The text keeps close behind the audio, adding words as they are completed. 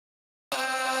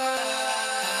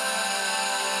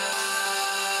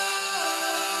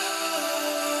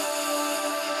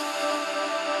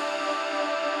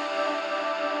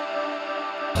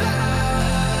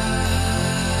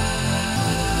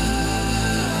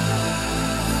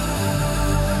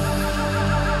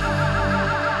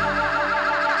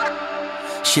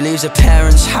She leaves her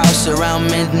parents' house around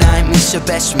midnight, meets her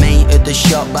best mate at the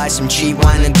shop, buys some cheap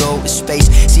wine and go to space.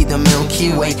 See the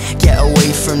Milky Way, get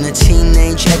away from the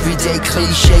teenage everyday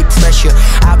cliche pressure.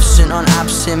 Absent on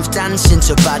absinthe, dancing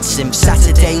to bad simp.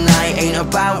 Saturday night ain't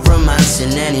about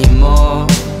romancing anymore.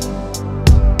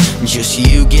 Just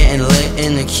you getting lit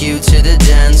in the queue to the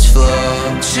dance floor.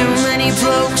 Too many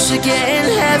blokes are getting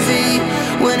heavy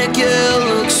when a girl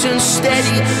looks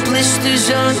unsteady.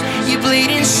 Blisters on your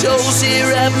bleeding soles,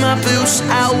 here have my boots,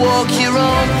 I'll walk you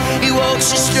home. He walks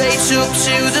her straight up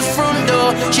to the front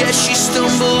door, yes, she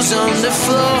stumbles on the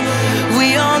floor.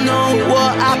 We all know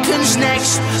what happens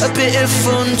next, a bit of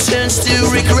fun turns to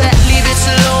regret. Leave it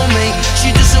alone, mate,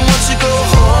 she doesn't want to go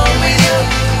home with you,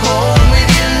 home with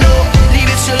you, no. Leave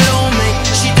it alone, mate,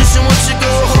 she doesn't want to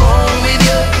go home with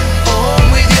you, home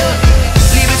with you.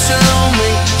 Leave it alone,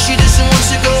 mate, she doesn't want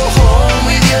to go home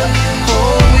with you,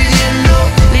 home with you, no.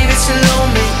 Leave it alone,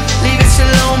 mate, leave it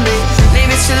alone, mate,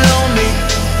 leave it alone, mate.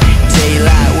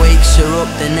 Daylight wakes her up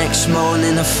the next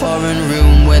morning, a foreign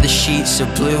room where the sheets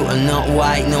are blue and not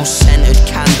white. No scented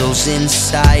candles in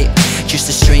sight, just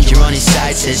a stranger on his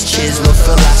side says cheers, love,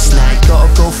 for last night.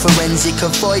 Gotta go forensic,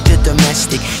 avoid the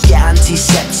domestic, get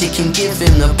antiseptic and give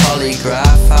him the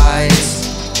polygraph eyes.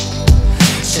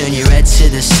 Turn your head to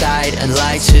the side and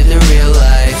lie to the real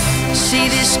life. See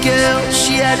this girl,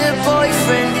 she had a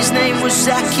boyfriend, his name was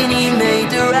Zach and he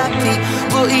made her happy,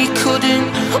 but he couldn't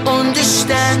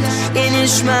understand. In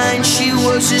his mind she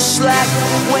was a slag.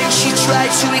 When she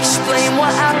tried to explain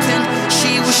what happened,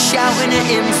 she was shouting at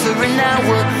him for an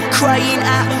hour, crying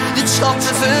at the top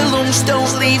of her lungs,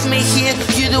 don't leave me here,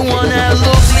 you're the one I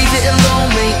love. Leave it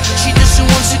alone, mate, she doesn't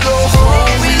want to go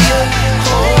home with you,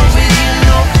 home with you,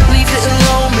 no. Leave it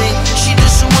alone, mate, she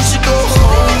doesn't want to go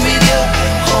home with you,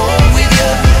 home with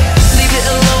you. Leave it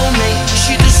alone, mate,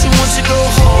 she doesn't want to go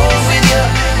home with you,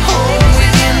 home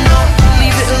with you, no.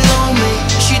 Leave it alone, mate,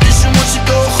 she doesn't want to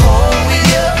go home with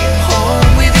you,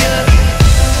 home with you.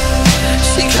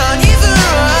 She can't even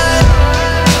run,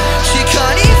 she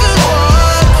can't even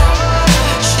walk.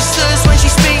 She stirs when she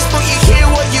speaks, but you hear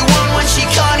what you want when she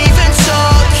can't even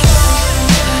talk.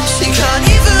 She can't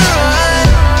even run,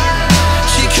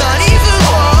 she can't even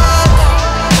walk.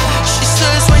 She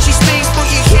stirs when she speaks, but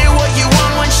you hear what you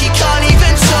want when she can't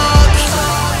even talk.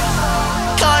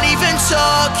 Can't even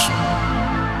talk,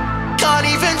 can't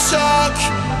even talk,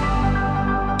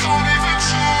 can't even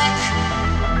talk.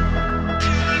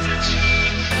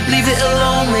 Leave it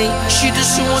alone, mate, she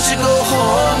doesn't want to go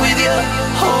home with you,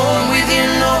 home with you,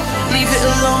 no. Leave it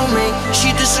alone, mate,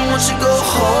 she doesn't want to go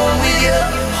home with you,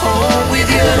 home with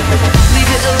you. Leave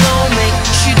it alone, mate,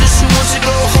 she doesn't